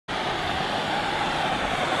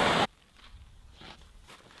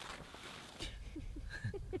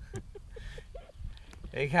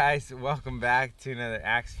Hey guys, welcome back to another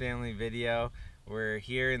Axe Family video. We're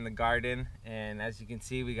here in the garden, and as you can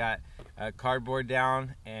see, we got cardboard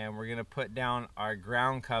down, and we're gonna put down our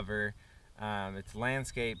ground cover. It's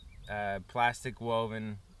landscape plastic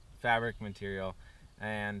woven fabric material,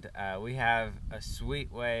 and we have a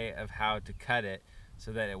sweet way of how to cut it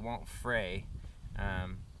so that it won't fray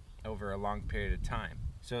over a long period of time.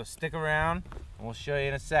 So stick around and we'll show you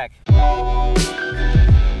in a sec.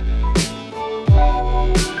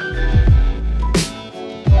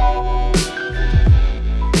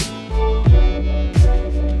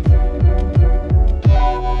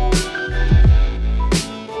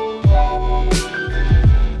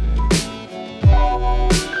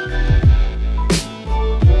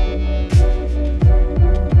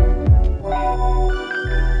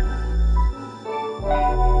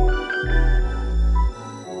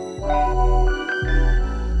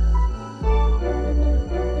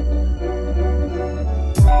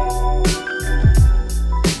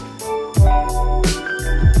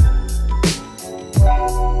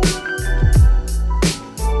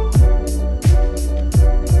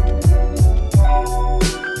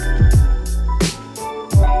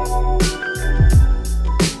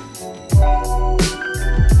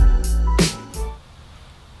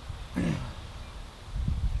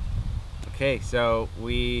 Okay, so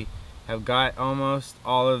we have got almost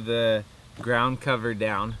all of the ground cover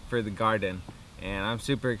down for the garden, and I'm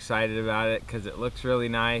super excited about it because it looks really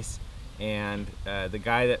nice. And the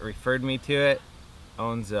guy that referred me to it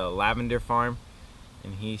owns a lavender farm,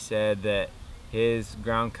 and he said that his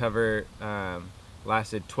ground cover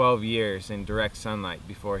lasted 12 years in direct sunlight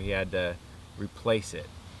before he had to replace it.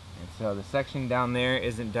 And so the section down there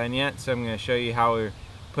isn't done yet, so I'm going to show you how we're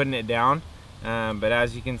putting it down. But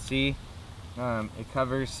as you can see, it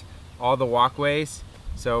covers all the walkways,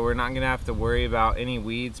 so we're not going to have to worry about any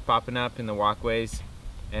weeds popping up in the walkways.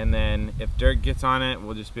 And then if dirt gets on it,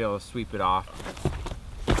 we'll just be able to sweep it off.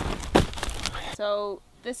 So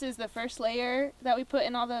this is the first layer that we put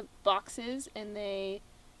in all the boxes, and they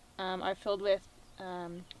are filled with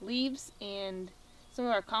leaves and some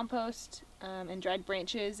of our compost and dried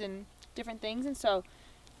branches and different things. And so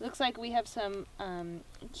it looks like we have some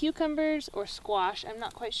cucumbers or squash, I'm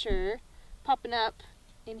not quite sure, popping up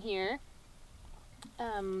in here,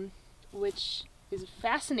 which is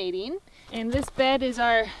fascinating. And this bed is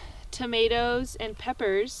our tomatoes and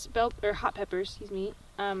peppers, hot peppers, excuse me.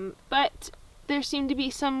 But there seem to be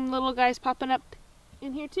some little guys popping up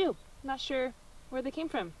in here too. Not sure where they came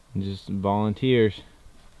from. Just volunteers.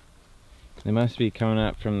 They must be coming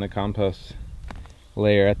up from the compost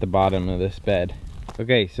layer at the bottom of this bed.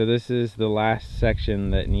 Okay, so this is the last section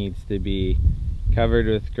that needs to be covered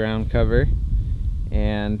with ground cover,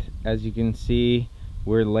 and as you can see,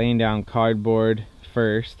 we're laying down cardboard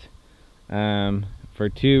first for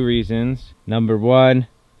two reasons. Number one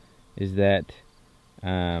is that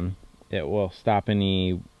it will stop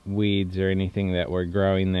any weeds or anything that we're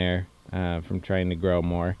growing there from trying to grow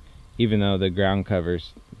more, even though the ground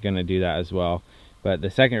cover's gonna do that as well. But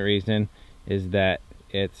the second reason is that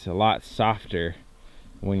it's a lot softer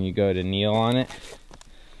when you go to kneel on it.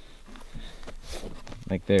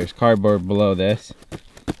 Like there's cardboard below this,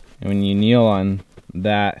 and when you kneel on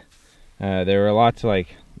that, there were lots of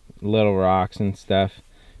like little rocks and stuff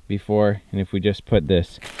before, and if we just put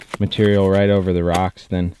this material right over the rocks,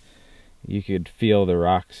 then you could feel the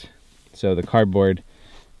rocks. So the cardboard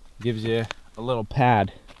gives you a little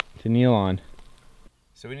pad to kneel on.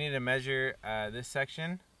 So we need to measure this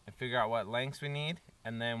section and figure out what lengths we need,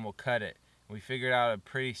 and then we'll cut it. We figured out a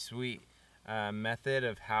pretty sweet method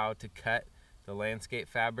of how to cut the landscape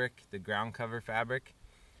fabric, the ground cover fabric,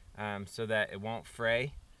 so that it won't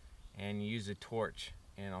fray, and use a torch,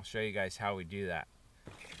 and I'll show you guys how we do that.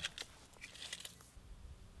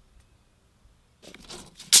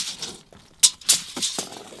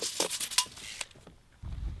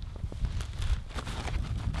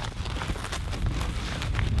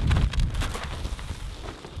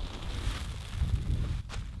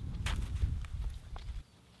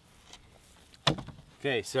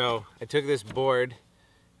 Okay, so I took this board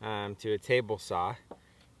to a table saw,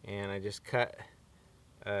 and I just cut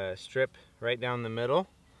a strip right down the middle,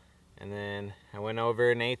 and then I went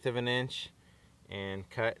over 1/8 of an inch and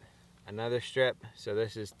cut another strip. So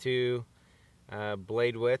this is 2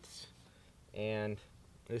 blade widths, and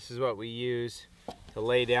this is what we use to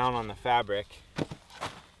lay down on the fabric.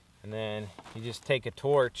 And then you just take a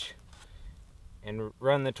torch and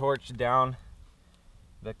run the torch down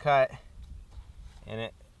the cut, and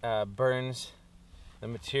it burns the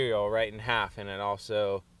material right in half, and it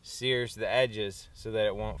also sears the edges so that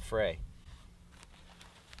it won't fray.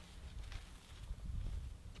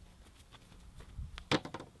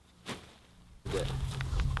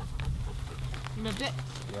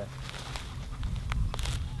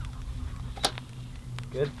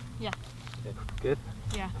 Good? Yeah. Good. Good?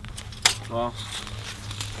 Yeah. Well.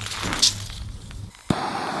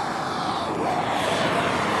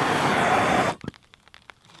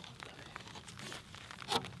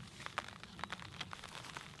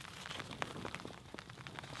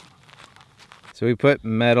 So we put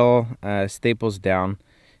metal staples down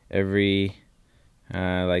every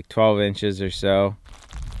like 12 inches or so.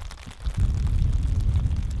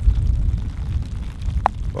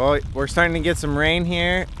 Well, we're starting to get some rain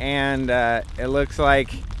here, and it looks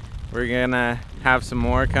like we're gonna have some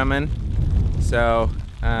more coming. So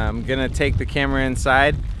I'm gonna take the camera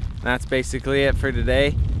inside. And that's basically it for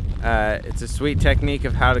today. It's a sweet technique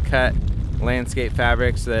of how to cut landscape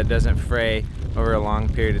fabric so that it doesn't fray over a long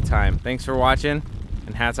period of time. Thanks for watching,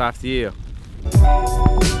 and hats off to you.